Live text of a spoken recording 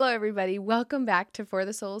Hello, everybody. Welcome back to For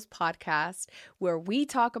the Souls podcast, where we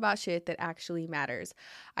talk about shit that actually matters.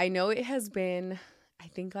 I know it has been, I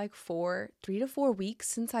think, like 3 to 4 weeks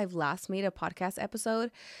since I've last made a podcast episode.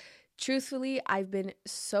 Truthfully, I've been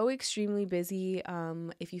so extremely busy.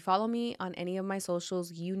 If you follow me on any of my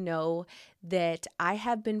socials, you know that I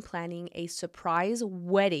have been planning a surprise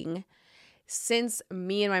wedding since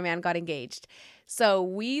me and my man got engaged. So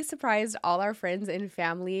we surprised all our friends and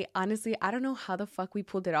family. Honestly, I don't know how the fuck we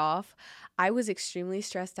pulled it off. I was extremely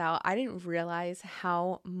stressed out. I didn't realize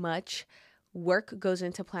how much work goes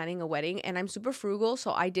into planning a wedding, and I'm super frugal,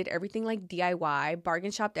 so I did everything like DIY,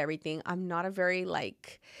 bargain shopped everything. I'm not a very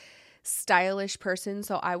stylish person,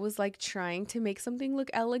 so I was trying to make something look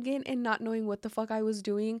elegant and not knowing what the fuck I was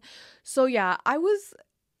doing. So yeah, I was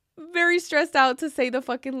very stressed out, to say the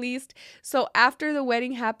fucking least. So after the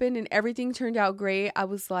wedding happened and everything turned out great, I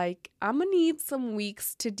was like, I'm gonna need some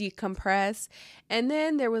weeks to decompress. And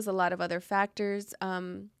then there was a lot of other factors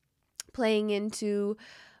playing into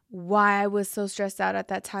why I was so stressed out at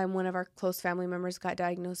that time. One of our close family members got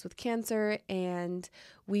diagnosed with cancer, and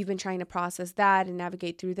we've been trying to process that and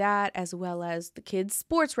navigate through that, as well as the kids'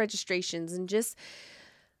 sports registrations and just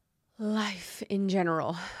life in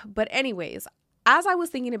general. But anyways, as I was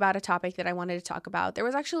thinking about a topic that I wanted to talk about, there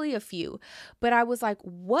was actually a few, but I was like,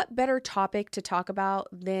 what better topic to talk about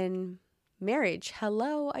than marriage?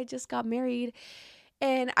 Hello, I just got married.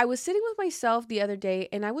 And I was sitting with myself the other day,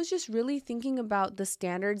 and I was just really thinking about the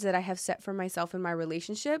standards that I have set for myself in my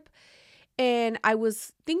relationship. And I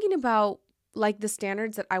was thinking about the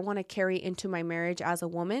standards that I want to carry into my marriage as a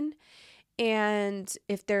woman. And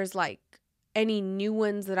if there's any new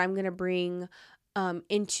ones that I'm going to bring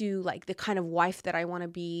into the kind of wife that I want to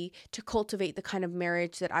be, to cultivate the kind of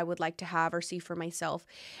marriage that I would like to have or see for myself.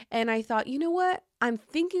 And I thought, you know what? I'm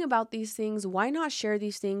thinking about these things. Why not share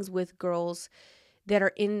these things with girls that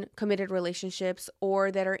are in committed relationships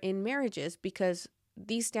or that are in marriages? Because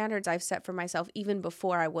these standards I've set for myself even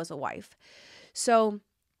before I was a wife. So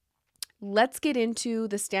let's get into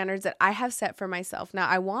the standards that I have set for myself. Now,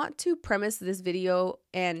 I want to premise this video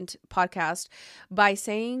and podcast by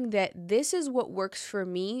saying that this is what works for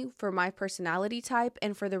me, for my personality type,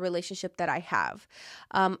 and for the relationship that I have.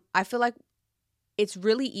 I feel like it's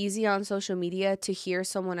really easy on social media to hear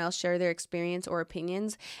someone else share their experience or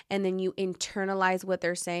opinions, and then you internalize what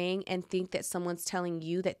they're saying and think that someone's telling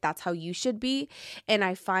you that that's how you should be. And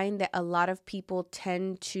I find that a lot of people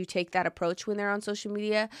tend to take that approach when they're on social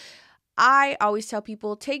media. I always tell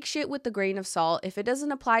people, take shit with a grain of salt. If it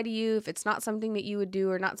doesn't apply to you, if it's not something that you would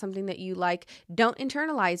do or not something that you like, don't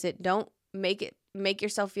internalize it. Don't make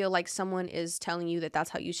yourself feel like someone is telling you that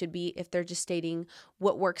that's how you should be if they're just stating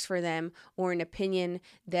what works for them or an opinion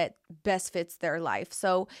that best fits their life.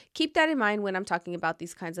 So keep that in mind when I'm talking about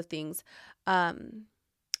these kinds of things.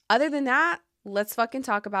 Other than that, let's fucking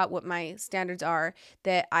talk about what my standards are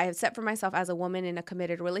that I have set for myself as a woman in a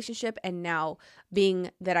committed relationship, and now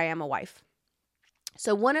being that I am a wife.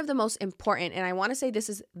 So one of the most important, and I want to say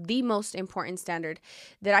this is the most important standard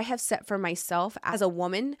that I have set for myself as a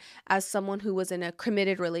woman, as someone who was in a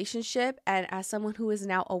committed relationship, and as someone who is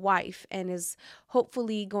now a wife and is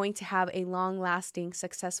hopefully going to have a long-lasting,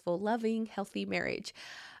 successful, loving, healthy marriage.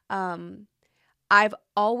 I've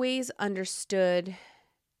always understood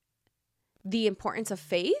the importance of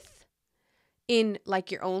faith in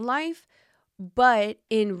your own life. But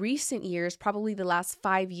in recent years, probably the last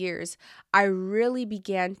 5 years, I really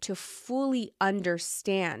began to fully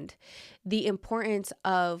understand the importance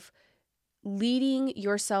of leading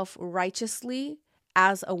yourself righteously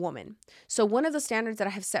as a woman. So one of the standards that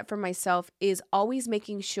I have set for myself is always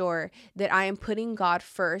making sure that I am putting God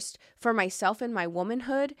first for myself and my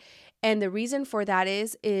womanhood. And the reason for that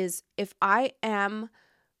is if I am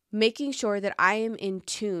making sure that I am in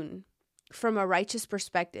tune from a righteous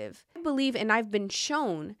perspective, I believe, and I've been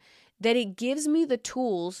shown, that it gives me the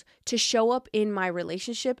tools to show up in my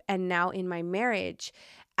relationship and now in my marriage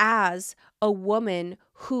as a woman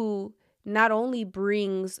who not only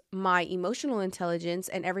brings my emotional intelligence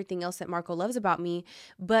and everything else that Marco loves about me,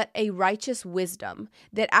 but a righteous wisdom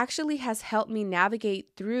that actually has helped me navigate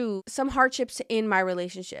through some hardships in my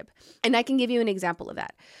relationship. And I can give you an example of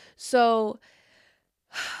that. So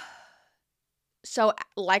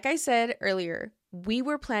like I said earlier, we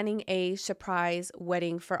were planning a surprise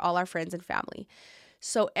wedding for all our friends and family.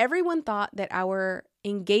 So everyone thought that our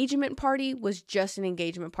engagement party was just an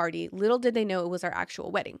engagement party. Little did they know it was our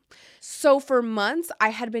actual wedding. So for months, I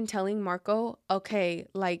had been telling Marco, okay,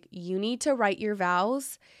 you need to write your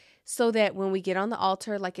vows so that when we get on the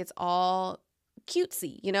altar, it's all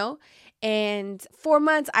cutesy, And for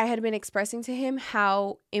months, I had been expressing to him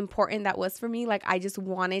how important that was for me. Like, I just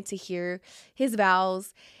wanted to hear his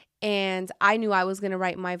vows. And I knew I was going to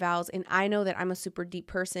write my vows. And I know that I'm a super deep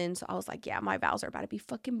person. So I was like, yeah, my vows are about to be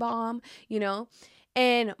fucking bomb, you know?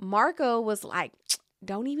 And Marco was like,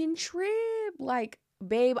 don't even trip. Like,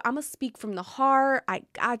 babe, I'm going to speak from the heart. I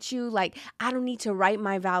got you. Like, I don't need to write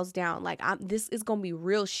my vows down. Like, this is going to be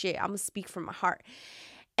real shit. I'm going to speak from my heart.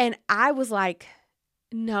 And I was like,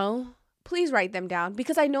 no, please write them down,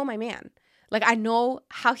 because I know my man. Like, I know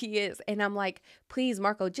how he is. And I'm like, please,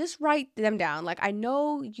 Marco, just write them down. Like, I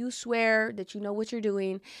know you swear that you know what you're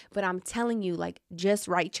doing, but I'm telling you, like, just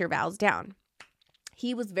write your vows down.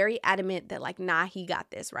 He was very adamant that, like, nah, he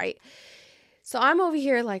got this, right? So I'm over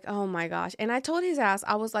here like, oh my gosh. And I told his ass,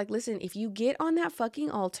 I was like, listen, if you get on that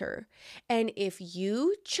fucking altar and if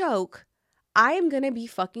you choke, I am going to be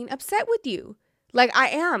fucking upset with you. Like, I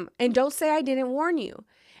am. And don't say I didn't warn you.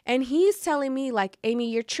 And he's telling me, like,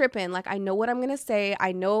 Amy, you're tripping. Like, I know what I'm going to say.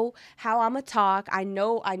 I know how I'm going to talk. I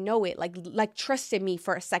know it. Like trust in me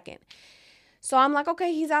for a second. So I'm like,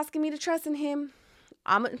 okay, he's asking me to trust in him.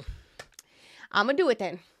 I'm going to do it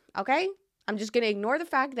then. Okay? I'm just going to ignore the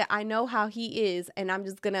fact that I know how he is. And I'm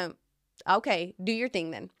just going to, okay, do your thing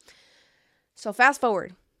then. So fast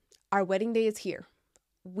forward. Our wedding day is here.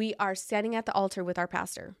 We are standing at the altar with our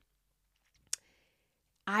pastor.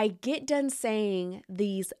 I get done saying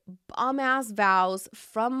these bomb-ass vows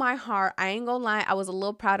from my heart. I ain't gonna lie, I was a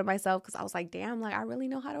little proud of myself because I was like, damn, like, I really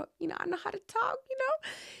know how to, I know how to talk,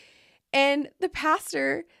 And the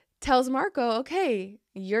pastor tells Marco, okay,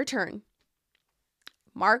 your turn.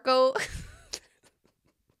 Marco,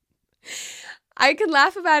 I can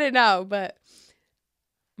laugh about it now, but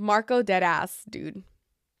Marco, dead ass, dude,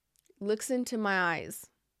 looks into my eyes.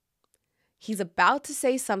 He's about to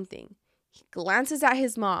say something. He glances at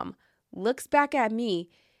his mom, looks back at me,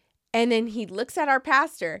 and then he looks at our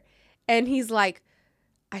pastor, and he's like,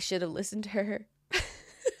 I should have listened to her. He's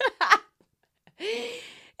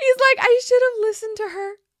like, I should have listened to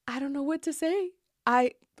her. I don't know what to say.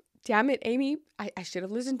 Damn it, Amy. I should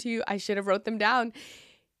have listened to you. I should have wrote them down.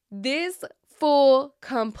 This fool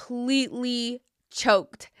completely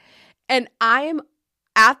choked. And I am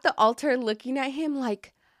at the altar looking at him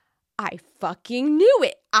like, I fucking knew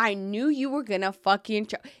it. I knew you were gonna fucking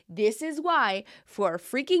choke. This is why for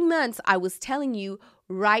freaking months I was telling you,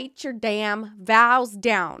 write your damn vows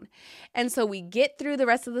down. And so we get through the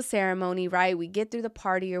rest of the ceremony, right? We get through the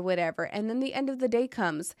party or whatever. And then the end of the day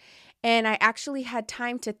comes. And I actually had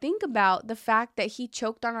time to think about the fact that he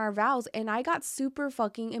choked on our vows. And I got super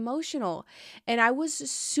fucking emotional. And I was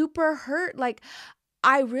super hurt. Like,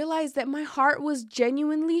 I realized that my heart was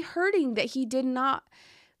genuinely hurting that he did not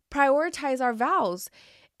prioritize our vows.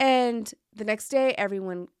 And the next day,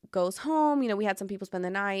 everyone goes home. We had some people spend the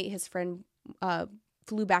night. His friend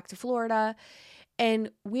flew back to Florida. And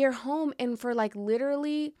we're home. And for like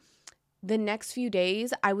literally the next few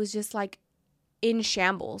days, I was just like in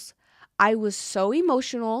shambles. I was so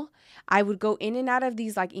emotional. I would go in and out of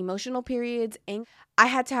these like emotional periods. And I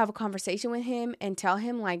had to have a conversation with him and tell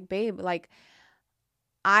him like, babe, like,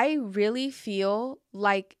 I really feel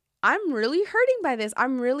like I'm really hurting by this.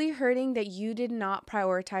 I'm really hurting that you did not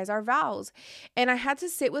prioritize our vows. And I had to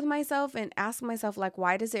sit with myself and ask myself, like,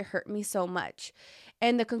 why does it hurt me so much?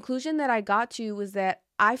 And the conclusion that I got to was that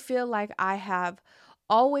I feel like I have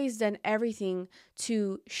always done everything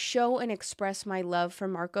to show and express my love for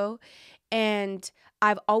Marco. And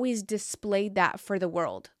I've always displayed that for the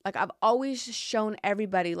world. Like, I've always shown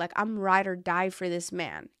everybody, like, I'm ride or die for this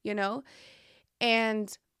man,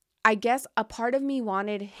 And I guess a part of me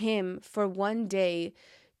wanted him for one day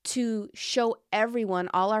to show everyone,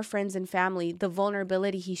 all our friends and family, the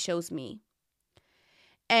vulnerability he shows me.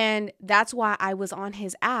 And that's why I was on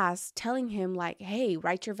his ass telling him like, hey,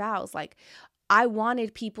 write your vows. Like, I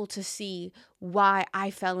wanted people to see why I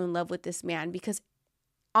fell in love with this man, because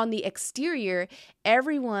on the exterior,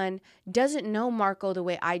 everyone doesn't know Marco the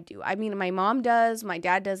way I do. I mean, my mom does, my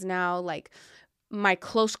dad does now, like my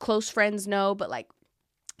close friends know, but like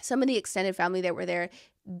some of the extended family that were there,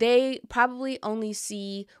 they probably only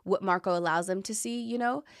see what Marco allows them to see,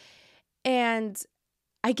 And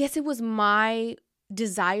I guess it was my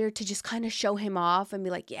desire to just kind of show him off and be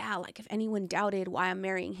like, yeah, like if anyone doubted why I'm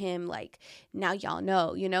marrying him, like now y'all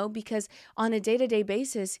know, because on a day-to-day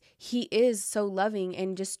basis, he is so loving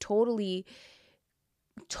and just totally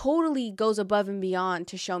goes above and beyond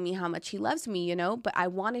to show me how much he loves me, but I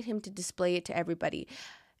wanted him to display it to everybody.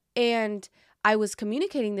 And I was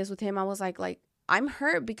communicating this with him. I was like, I'm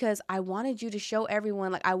hurt because I wanted you to show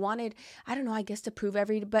everyone, like I wanted, I don't know, I guess to prove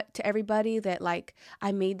to everybody that like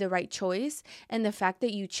I made the right choice. And the fact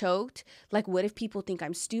that you choked, like what if people think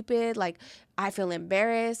I'm stupid? Like I feel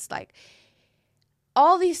embarrassed, like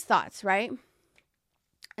all these thoughts, right?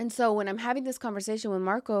 And so when I'm having this conversation with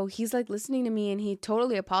Marco, he's like listening to me and he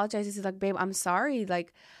totally apologizes. He's like, babe, I'm sorry.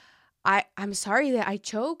 Like I'm sorry that I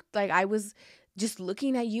choked. Like I was just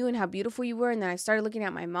looking at you and how beautiful you were. And then I started looking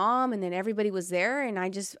at my mom and then everybody was there and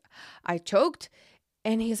I choked.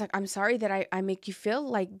 And he's like, I'm sorry that I make you feel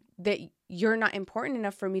like that you're not important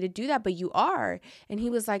enough for me to do that, but you are. And he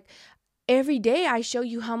was like, every day I show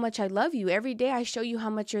you how much I love you. Every day I show you how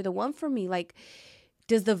much you're the one for me. Like,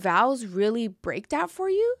 does the vows really break that for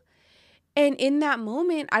you? And in that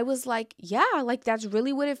moment, I was like, yeah, like that's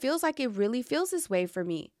really what it feels like. It really feels this way for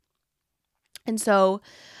me. And so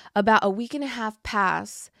about a week and a half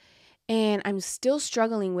pass and I'm still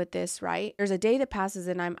struggling with this, right? There's a day that passes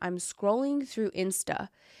and I'm scrolling through Insta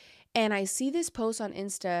and I see this post on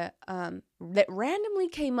Insta that randomly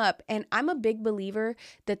came up. And I'm a big believer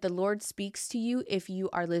that the Lord speaks to you if you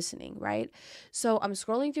are listening, right? So I'm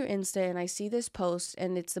scrolling through Insta and I see this post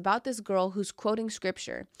and it's about this girl who's quoting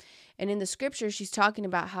scripture. And in the scripture, she's talking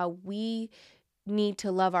about how we need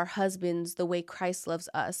to love our husbands the way Christ loves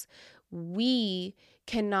us. We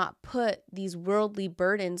cannot put these worldly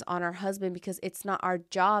burdens on our husband because it's not our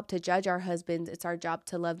job to judge our husbands. It's our job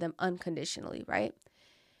to love them unconditionally, right?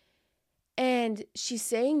 And she's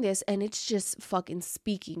saying this and it's just fucking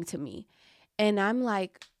speaking to me. And I'm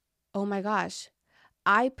like, oh my gosh,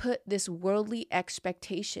 I put this worldly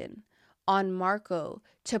expectation on Marco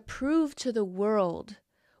to prove to the world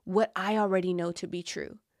what I already know to be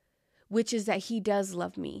true, which is that he does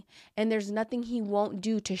love me. And there's nothing he won't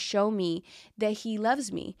do to show me that he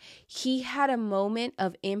loves me. He had a moment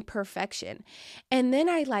of imperfection. And then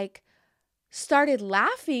I like started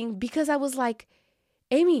laughing because I was like,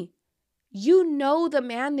 Amy, you know the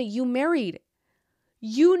man that you married.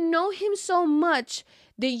 You know him so much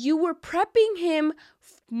that you were prepping him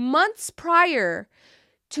months prior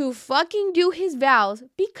to fucking do his vows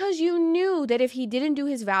because you knew that if he didn't do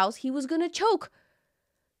his vows, he was going to choke.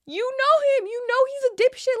 You know him. You know he's a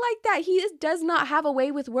dipshit like that. He does not have a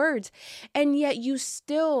way with words. And yet you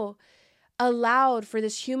still allowed for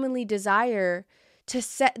this humanly desire to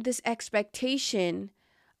set this expectation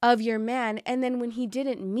of your man. And then when he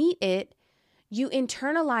didn't meet it, you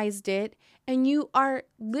internalized it and you are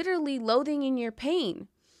literally loathing in your pain.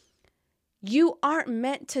 You aren't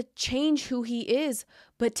meant to change who he is,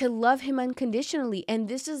 but to love him unconditionally. And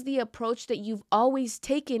this is the approach that you've always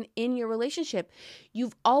taken in your relationship.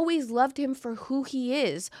 You've always loved him for who he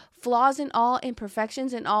is, flaws and all,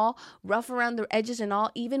 imperfections and all, rough around the edges and all,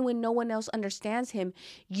 even when no one else understands him.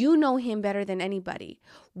 You know him better than anybody.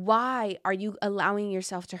 Why are you allowing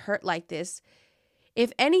yourself to hurt like this?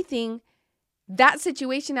 If anything, that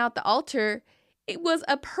situation out the altar, it was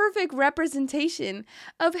a perfect representation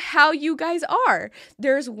of how you guys are.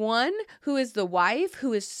 There's one who is the wife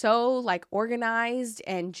who is so like organized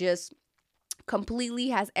and just completely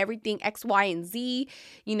has everything X, Y, and Z,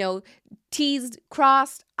 you know, T's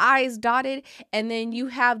crossed, I's dotted. And then you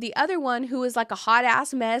have the other one who is like a hot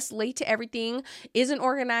ass mess, late to everything, isn't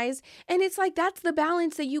organized. And it's like, that's the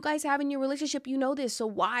balance that you guys have in your relationship. You know this. So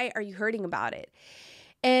why are you hurting about it?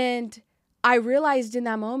 And I realized in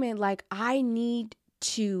that moment, like, I need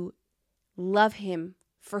to love him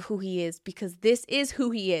for who he is because this is who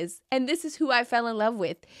he is and this is who I fell in love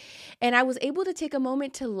with. And I was able to take a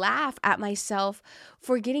moment to laugh at myself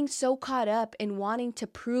for getting so caught up in wanting to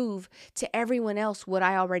prove to everyone else what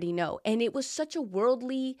I already know. And it was such a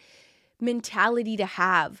worldly mentality to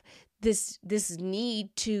have, this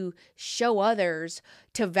need to show others,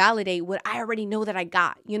 to validate what I already know that I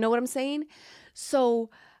got. You know what I'm saying? So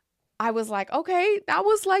I was like, okay, that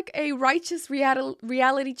was like a righteous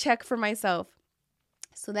reality check for myself.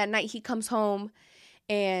 So that night he comes home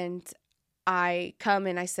and I come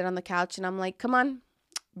and I sit on the couch and I'm like, come on,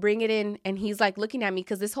 bring it in. And he's like looking at me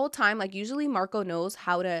because this whole time, like usually Marco knows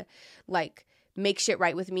how to like make shit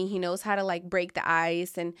right with me. He knows how to like break the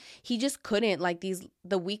ice and he just couldn't like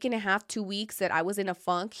the week and a half, 2 weeks that I was in a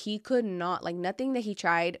funk, he could not, like nothing that he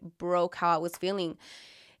tried broke how I was feeling.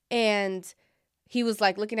 And he was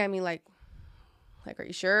like looking at me like, are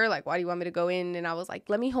you sure? Like, why do you want me to go in? And I was like,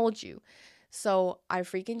 let me hold you. So I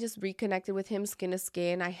freaking just reconnected with him skin to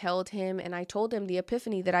skin. I held him and I told him the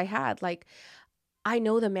epiphany that I had. Like, I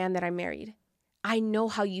know the man that I married. I know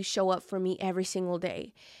how you show up for me every single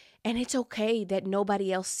day. And it's okay that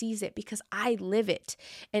nobody else sees it because I live it.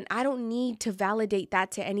 And I don't need to validate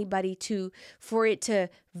that to anybody for it to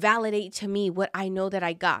validate to me what I know that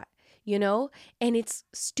I got. And it's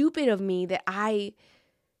stupid of me that I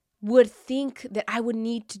would think that I would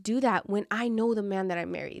need to do that when I know the man that I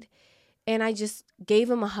married. And I just gave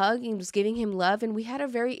him a hug and was giving him love. And we had a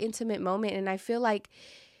very intimate moment. And I feel like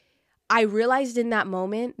I realized in that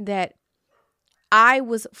moment that I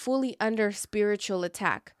was fully under spiritual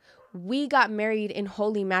attack. We got married in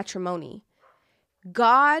holy matrimony.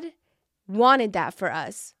 God wanted that for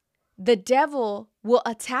us. The devil will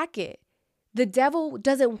attack it. The devil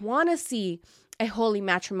doesn't want to see a holy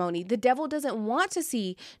matrimony. The devil doesn't want to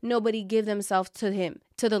see nobody give themselves to him,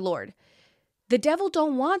 to the Lord. The devil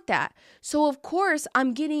don't want that. So of course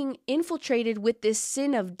I'm getting infiltrated with this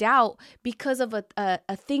sin of doubt because of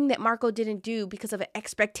a thing that Marco didn't do, because of an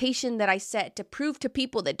expectation that I set to prove to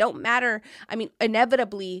people that don't matter. I mean,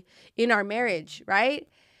 inevitably in our marriage, right?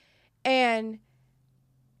 And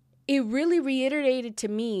it really reiterated to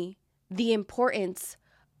me the importance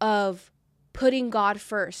of putting God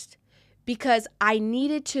first, because I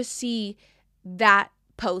needed to see that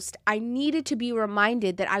post. I needed to be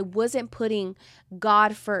reminded that I wasn't putting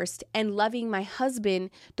God first and loving my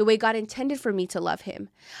husband the way God intended for me to love him.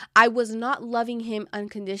 I was not loving him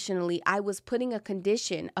unconditionally. I was putting a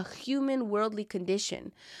condition, a human worldly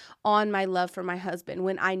condition, on my love for my husband.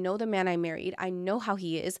 When I know the man I married, I know how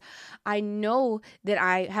he is. I know that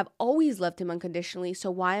I have always loved him unconditionally.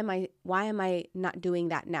 So why am I not doing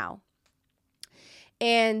that now?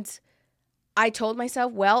 And I told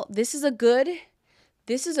myself, well, this is a good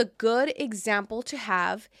example to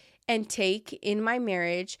have and take in my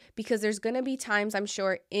marriage, because there's going to be times, I'm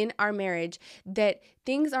sure, in our marriage that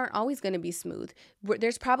things aren't always going to be smooth.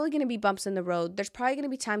 There's probably going to be bumps in the road. There's probably going to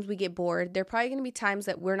be times we get bored. There's probably going to be times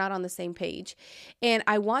that we're not on the same page. And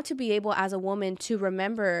I want to be able, as a woman, to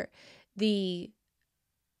remember the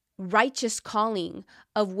righteous calling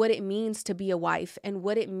of what it means to be a wife and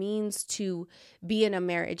what it means to be in a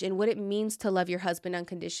marriage and what it means to love your husband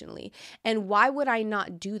unconditionally. And why would I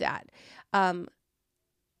not do that?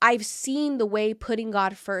 I've seen the way putting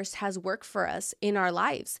God first has worked for us in our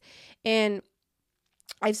lives. And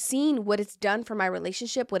I've seen what it's done for my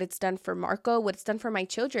relationship, what it's done for Marco, what it's done for my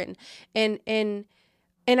children. And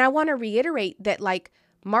I want to reiterate that, like,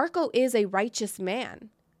 Marco is a righteous man.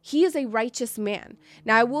 He is a righteous man.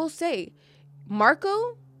 Now, I will say,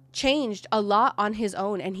 Marco changed a lot on his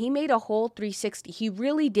own and he made a whole 360. He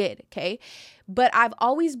really did, okay? But I've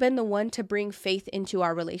always been the one to bring faith into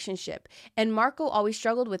our relationship. And Marco always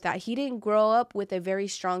struggled with that. He didn't grow up with a very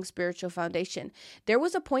strong spiritual foundation. There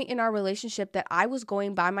was a point in our relationship that I was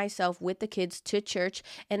going by myself with the kids to church,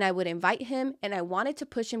 and I would invite him and I wanted to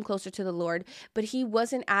push him closer to the Lord, but he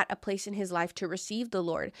wasn't at a place in his life to receive the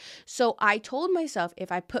Lord. So I told myself,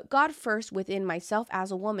 if I put God first within myself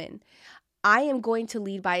as a woman, I am going to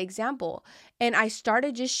lead by example. And I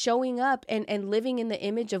started just showing up and living in the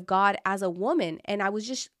image of God as a woman. And I was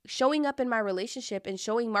just showing up in my relationship and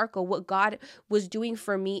showing Marco what God was doing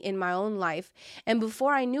for me in my own life. And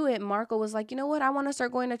before I knew it, Marco was like, you know what? I want to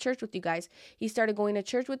start going to church with you guys. He started going to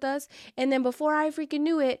church with us. And then before I freaking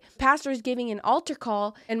knew it, pastor is giving an altar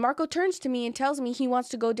call. And Marco turns to me and tells me he wants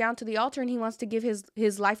to go down to the altar and he wants to give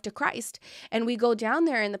his life to Christ. And we go down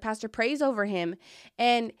there and the pastor prays over him.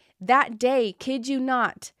 And that day, kid you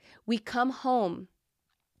not, we come home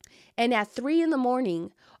and at 3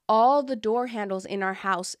 a.m, all the door handles in our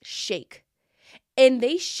house shake. And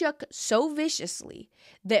they shook so viciously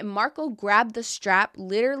that Marco grabbed the strap,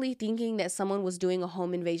 literally thinking that someone was doing a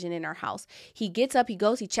home invasion in our house. He gets up, he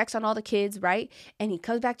goes, he checks on all the kids, right? And he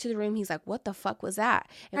comes back to the room. He's like, what the fuck was that?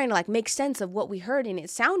 And trying to like make sense of what we heard. And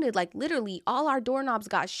it sounded like literally all our doorknobs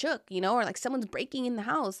got shook, or like someone's breaking in the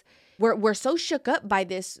house. We're so shook up by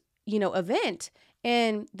this event.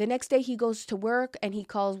 And the next day he goes to work and he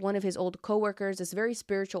calls one of his old coworkers, this very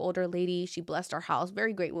spiritual older lady. She blessed our house,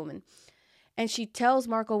 very great woman. And she tells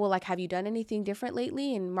Marco, well, like, have you done anything different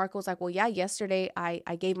lately? And Marco's like, well, yeah, yesterday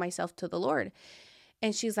I gave myself to the Lord.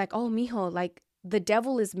 And she's like, oh, mijo, like the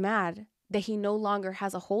devil is mad that he no longer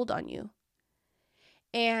has a hold on you.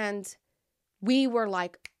 And we were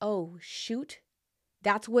like, oh, shoot,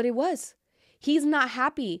 that's what it was. He's not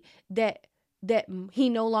happy that he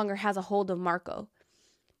no longer has a hold of Marco.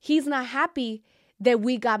 He's not happy that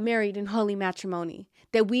we got married in holy matrimony,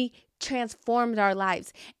 that we transformed our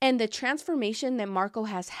lives. And the transformation that Marco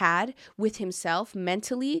has had with himself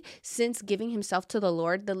mentally since giving himself to the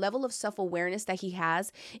Lord, the level of self-awareness that he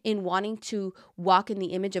has in wanting to walk in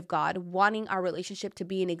the image of God, wanting our relationship to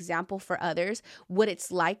be an example for others, what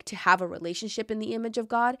it's like to have a relationship in the image of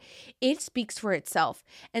God, it speaks for itself.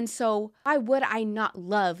 And so why would I not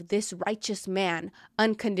love this righteous man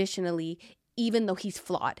unconditionally, even though he's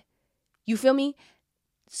flawed? You feel me?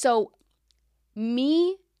 So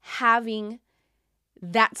me having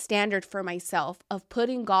that standard for myself of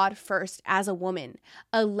putting God first as a woman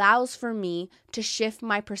allows for me to shift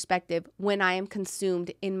my perspective when I am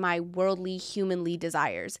consumed in my worldly, humanly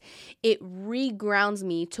desires. It regrounds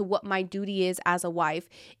me to what my duty is as a wife.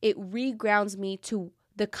 It regrounds me to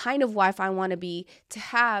the kind of wife I want to be, to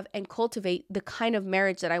have and cultivate the kind of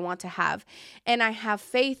marriage that I want to have. And I have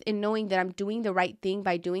faith in knowing that I'm doing the right thing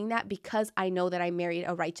by doing that because I know that I married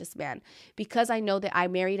a righteous man, because I know that I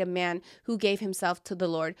married a man who gave himself to the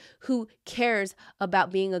Lord, who cares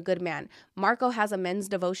about being a good man. Marco has a men's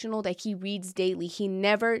devotional that he reads daily. He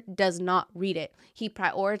never does not read it. He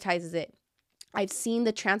prioritizes it. I've seen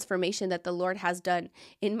the transformation that the Lord has done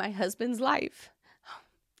in my husband's life.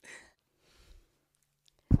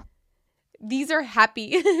 These are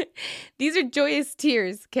happy, these are joyous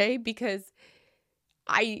tears, okay? Because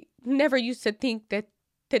I never used to think that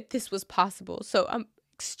this was possible. So I'm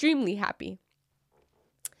extremely happy.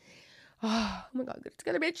 Oh my God, get it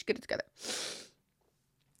together, bitch, get it together.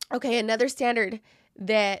 Okay, another standard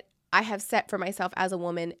that I have set for myself as a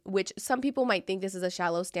woman, which some people might think this is a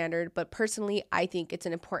shallow standard, but personally, I think it's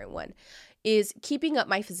an important one, is keeping up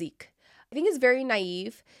my physique. I think it's very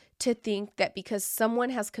naive to think that because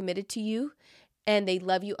someone has committed to you and they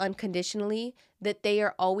love you unconditionally, that they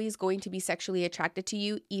are always going to be sexually attracted to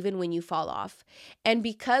you, even when you fall off. And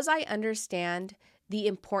because I understand the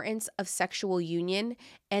importance of sexual union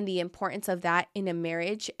and the importance of that in a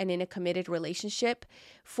marriage and in a committed relationship,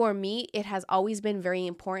 for me, it has always been very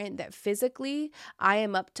important that physically I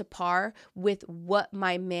am up to par with what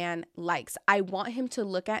my man likes. I want him to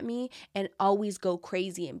look at me and always go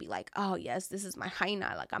crazy and be like, oh yes, this is my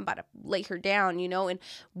hyena, like I'm about to lay her down, and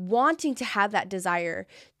wanting to have that desire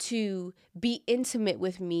to be intimate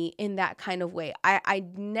with me in that kind of way. I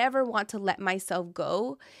never want to let myself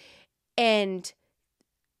go and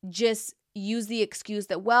just use the excuse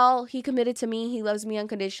that, well, he committed to me, he loves me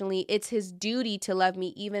unconditionally, it's his duty to love me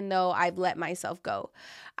even though I've let myself go.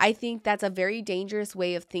 I think that's a very dangerous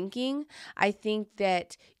way of thinking. I think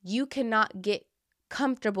that you cannot get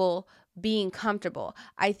comfortable being comfortable.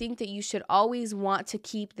 I think that you should always want to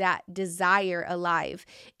keep that desire alive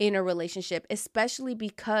in a relationship, especially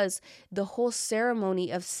because the whole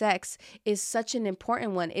ceremony of sex is such an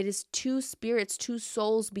important one. It is two spirits, two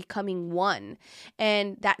souls becoming one.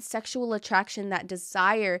 And that sexual attraction, that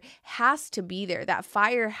desire has to be there. That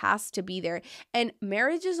fire has to be there. And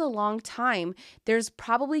marriage is a long time. There's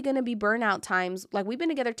probably going to be burnout times. Like, we've been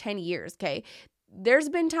together 10 years, okay? There's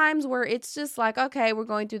been times where it's just like, okay, we're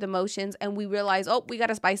going through the motions and we realize, oh, we got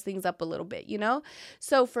to spice things up a little bit,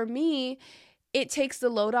 So for me, it takes the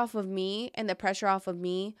load off of me and the pressure off of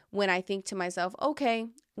me when I think to myself, okay,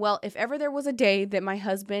 well, if ever there was a day that my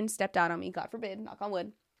husband stepped out on me, God forbid, knock on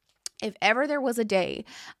wood, if ever there was a day,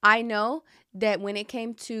 I know that when it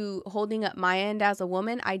came to holding up my end as a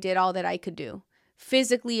woman, I did all that I could do,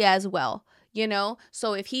 physically as well,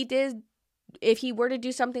 So if he were to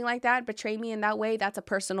do something like that, betray me in that way, that's a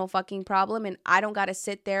personal fucking problem. And I don't got to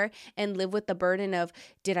sit there and live with the burden of,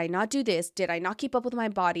 did I not do this? Did I not keep up with my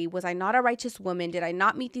body? Was I not a righteous woman? Did I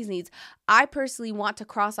not meet these needs? I personally want to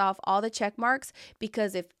cross off all the check marks,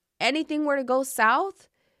 because if anything were to go south,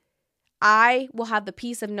 I will have the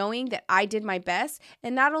peace of knowing that I did my best.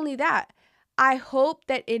 And not only that, I hope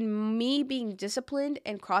that in me being disciplined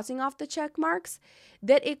and crossing off the check marks,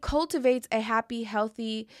 that it cultivates a happy,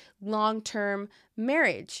 healthy, long-term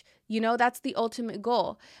marriage. That's the ultimate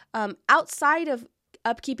goal. Outside of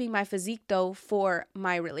upkeeping my physique, though, for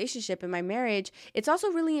my relationship and my marriage, it's also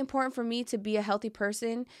really important for me to be a healthy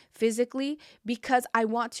person physically, because I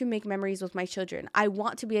want to make memories with my children. I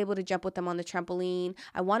want to be able to jump with them on the trampoline.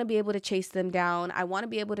 I want to be able to chase them down. I want to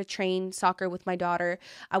be able to train soccer with my daughter.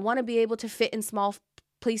 I want to be able to fit in small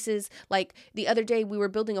places. Like the other day, we were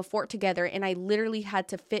building a fort together and I literally had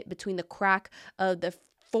to fit between the crack of the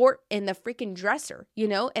fort and the freaking dresser,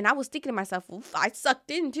 and I was thinking to myself, I sucked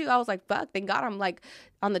in too. I was like, fuck, thank God I'm like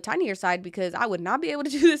on the tinier side, because I would not be able to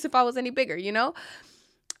do this if I was any bigger.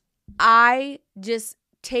 I just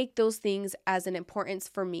take those things as an importance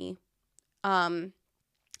for me.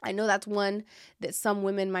 I know that's one that some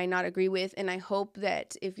women might not agree with. And I hope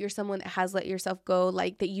that if you're someone that has let yourself go,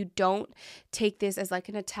 like, that you don't take this as like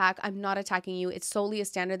an attack. I'm not attacking you. It's solely a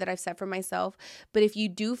standard that I've set for myself. But if you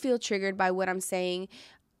do feel triggered by what I'm saying,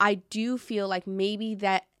 I do feel like maybe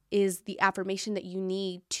that is the affirmation that you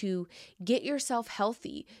need to get yourself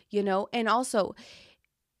healthy, and also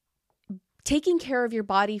taking care of your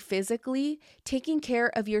body physically, taking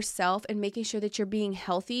care of yourself and making sure that you're being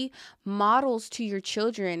healthy models to your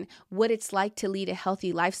children what it's like to lead a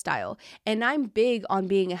healthy lifestyle. And I'm big on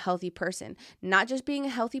being a healthy person, not just being a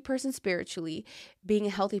healthy person spiritually, being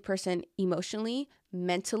a healthy person emotionally,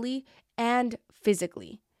 mentally, and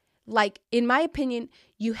physically. Like, in my opinion,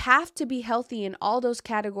 you have to be healthy in all those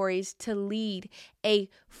categories to lead a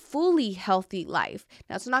fully healthy life.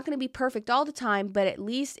 Now, it's not going to be perfect all the time, but at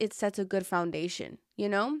least it sets a good foundation, you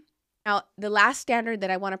know? Now, the last standard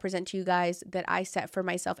that I want to present to you guys that I set for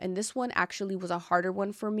myself, and this one actually was a harder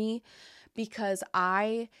one for me because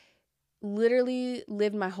I literally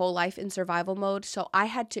lived my whole life in survival mode. So I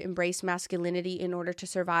had to embrace masculinity in order to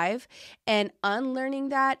survive. And unlearning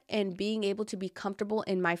that and being able to be comfortable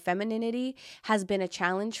in my femininity has been a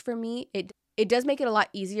challenge for me. It does make it a lot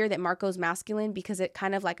easier that Marco's masculine because it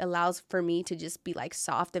kind of like allows for me to just be like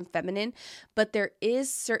soft and feminine. But there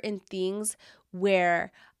is certain things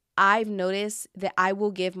where I've noticed that I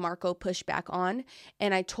will give Marco pushback on.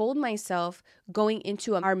 And I told myself going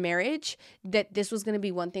into our marriage that this was going to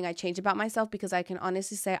be one thing I changed about myself, because I can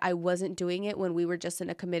honestly say I wasn't doing it when we were just in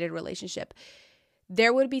a committed relationship.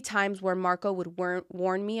 There would be times where Marco would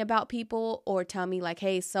warn me about people or tell me like,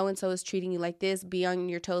 hey, so-and-so is treating you like this, be on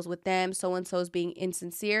your toes with them, so-and-so is being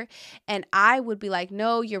insincere. And I would be like,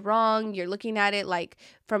 no, you're wrong. You're looking at it like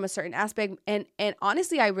from a certain aspect. And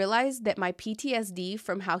honestly, I realized that my PTSD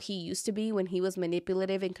from how he used to be when he was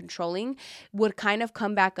manipulative and controlling would kind of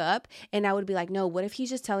come back up. And I would be like, no, what if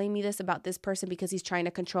he's just telling me this about this person because he's trying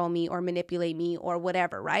to control me or manipulate me or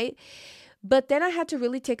whatever, right? But then I had to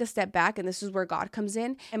really take a step back, and this is where God comes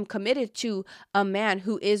in. I'm committed to a man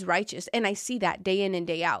who is righteous, and I see that day in and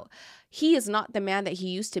day out. He is not the man that he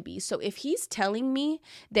used to be. So if he's telling me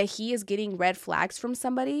that he is getting red flags from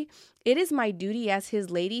somebody, it is my duty as his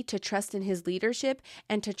lady to trust in his leadership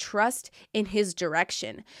and to trust in his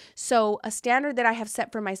direction. So a standard that I have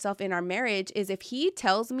set for myself in our marriage is if he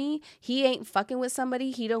tells me he ain't fucking with somebody,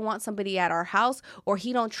 he don't want somebody at our house, or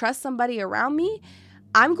he don't trust somebody around me,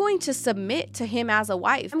 I'm going to submit to him as a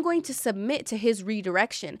wife. I'm going to submit to his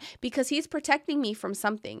redirection because he's protecting me from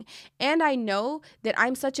something. And I know that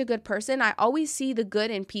I'm such a good person. I always see the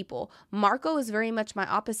good in people. Marco is very much my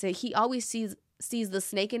opposite. He always sees the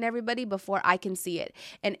snake in everybody before I can see it.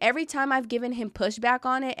 And every time I've given him pushback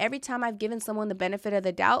on it, every time I've given someone the benefit of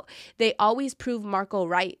the doubt, they always prove Marco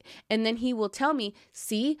right. And then he will tell me,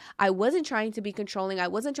 see, I wasn't trying to be controlling. I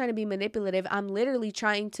wasn't trying to be manipulative. I'm literally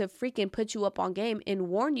trying to freaking put you up on game and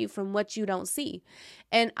warn you from what you don't see.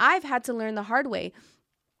 And I've had to learn the hard way.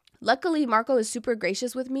 Luckily, Marco is super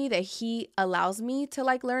gracious with me that he allows me to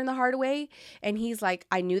like learn the hard way. And he's like,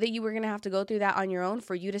 I knew that you were going to have to go through that on your own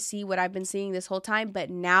for you to see what I've been seeing this whole time.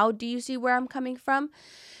 But now do you see where I'm coming from?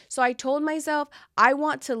 So I told myself, I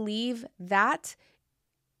want to leave that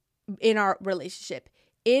in our relationship.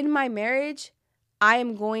 In my marriage, I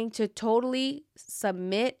am going to totally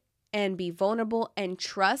submit and be vulnerable and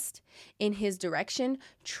trust in his direction,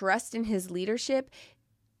 trust in his leadership.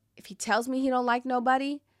 If he tells me he don't like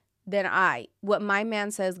nobody, then what my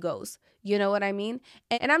man says goes. You know what I mean?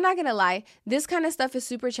 And I'm not going to lie, this kind of stuff is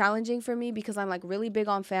super challenging for me because I'm like really big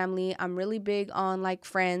on family. I'm really big on like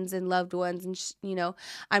friends and loved ones. And,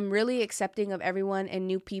 I'm really accepting of everyone and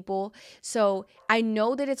new people. So I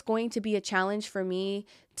know that it's going to be a challenge for me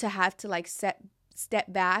to have to like step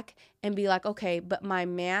back and be like, okay, but my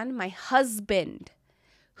man, my husband,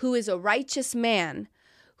 who is a righteous man,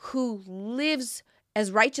 who lives as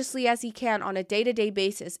righteously as he can on a day-to-day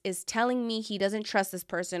basis, is telling me he doesn't trust this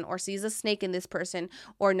person or sees a snake in this person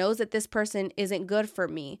or knows that this person isn't good for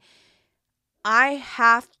me. I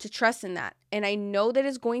have to trust in that. And I know that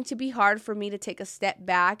it's going to be hard for me to take a step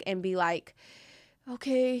back and be like,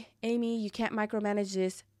 okay, Amy, you can't micromanage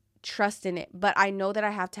this. Trust in it. But I know that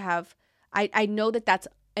I have to have, I know that that's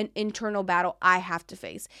an internal battle I have to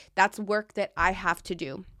face. That's work that I have to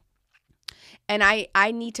do. And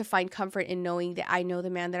I need to find comfort in knowing that I know the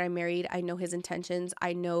man that I married. I know his intentions.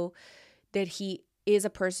 I know that he is a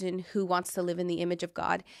person who wants to live in the image of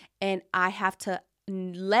God. And I have to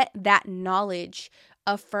let that knowledge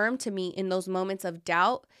affirm to me in those moments of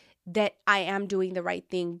doubt that I am doing the right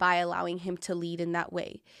thing by allowing him to lead in that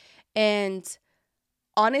way. And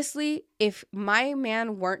honestly, if my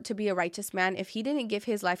man weren't to be a righteous man, if he didn't give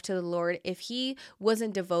his life to the Lord, if he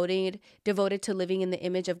wasn't devoted to living in the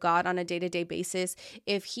image of God on a day-to-day basis,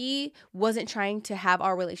 if he wasn't trying to have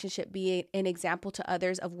our relationship be an example to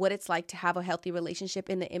others of what it's like to have a healthy relationship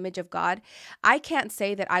in the image of God, I can't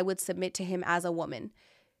say that I would submit to him as a woman.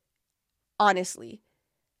 Honestly,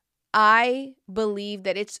 I believe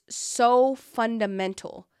that it's so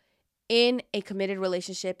fundamental in a committed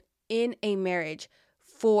relationship, in a marriage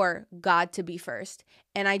for God to be first.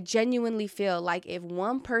 And I genuinely feel like if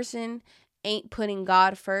one person ain't putting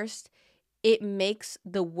God first, it makes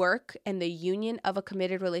the work and the union of a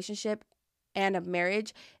committed relationship and a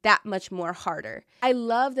marriage that much more harder. I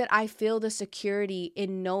love that I feel the security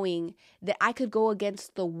in knowing that I could go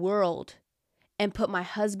against the world and put my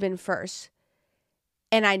husband first.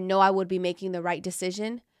 And I know I would be making the right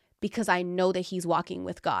decision because I know that he's walking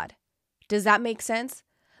with God. Does that make sense?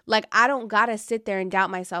 Like, I don't gotta sit there and doubt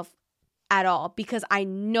myself at all because I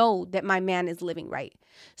know that my man is living right.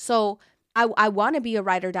 So I want to be a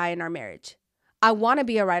ride or die in our marriage. I want to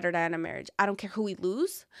be a ride or die in a marriage. I don't care who we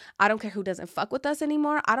lose. I don't care who doesn't fuck with us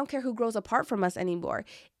anymore. I don't care who grows apart from us anymore.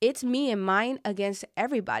 It's me and mine against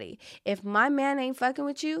everybody. If my man ain't fucking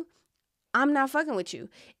with you, I'm not fucking with you.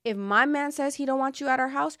 If my man says he don't want you at our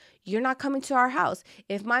house, you're not coming to our house.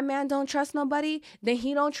 If my man don't trust nobody, then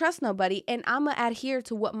he don't trust nobody. And I'm going to adhere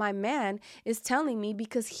to what my man is telling me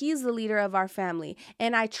because he's the leader of our family.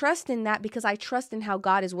 And I trust in that because I trust in how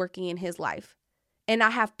God is working in his life. And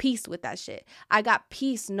I have peace with that shit. I got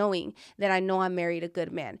peace knowing that I know I married a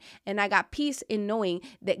good man. And I got peace in knowing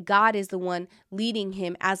that God is the one leading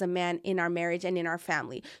him as a man in our marriage and in our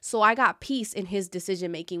family. So I got peace in his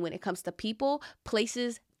decision making when it comes to people,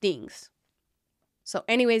 places, things. So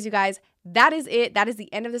anyways, you guys, that is it. That is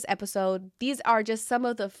the end of this episode. These are just some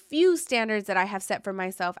of the few standards that I have set for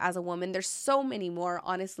myself as a woman. There's so many more,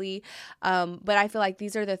 honestly. But I feel like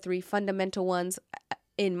these are the 3 fundamental ones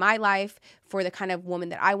in my life for the kind of woman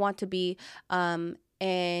that I want to be.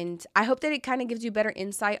 And I hope that it kind of gives you better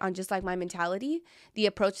insight on just like my mentality, the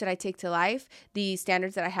approach that I take to life, the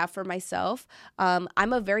standards that I have for myself. I'm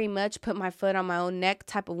a very much put my foot on my own neck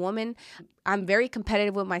type of woman. I'm very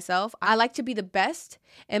competitive with myself. I like to be the best.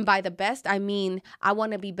 And by the best, I mean, I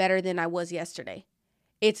want to be better than I was yesterday.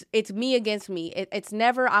 It's me against me. It's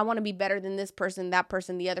never I want to be better than this person, that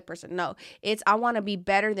person, the other person. No, it's I want to be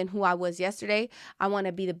better than who I was yesterday. I want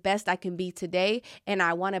to be the best I can be today. And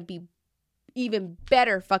I want to be even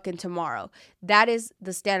better fucking tomorrow. That is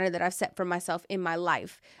the standard that I've set for myself in my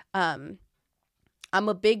life. I'm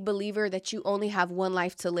a big believer that you only have one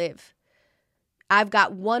life to live. I've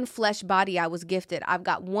got one flesh body I was gifted. I've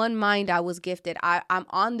got one mind I was gifted. I'm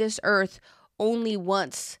on this earth only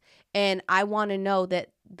once. And I want to know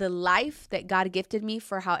that the life that God gifted me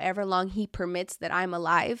for however long he permits that I'm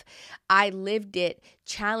alive, I lived it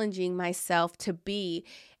challenging myself to be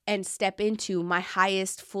and step into my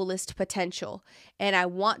highest, fullest potential. And I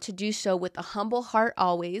want to do so with a humble heart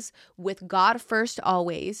always, with God first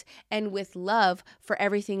always, and with love for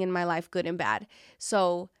everything in my life, good and bad.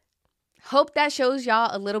 So hope that shows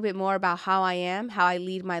y'all a little bit more about how I am, how I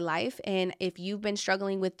lead my life. And if you've been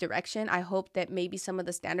struggling with direction, I hope that maybe some of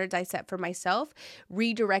the standards I set for myself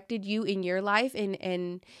redirected you in your life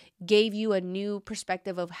and gave you a new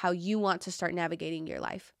perspective of how you want to start navigating your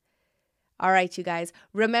life. All right, you guys.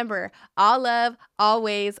 Remember, all love,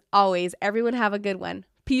 always, always. Everyone have a good one.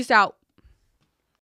 Peace out.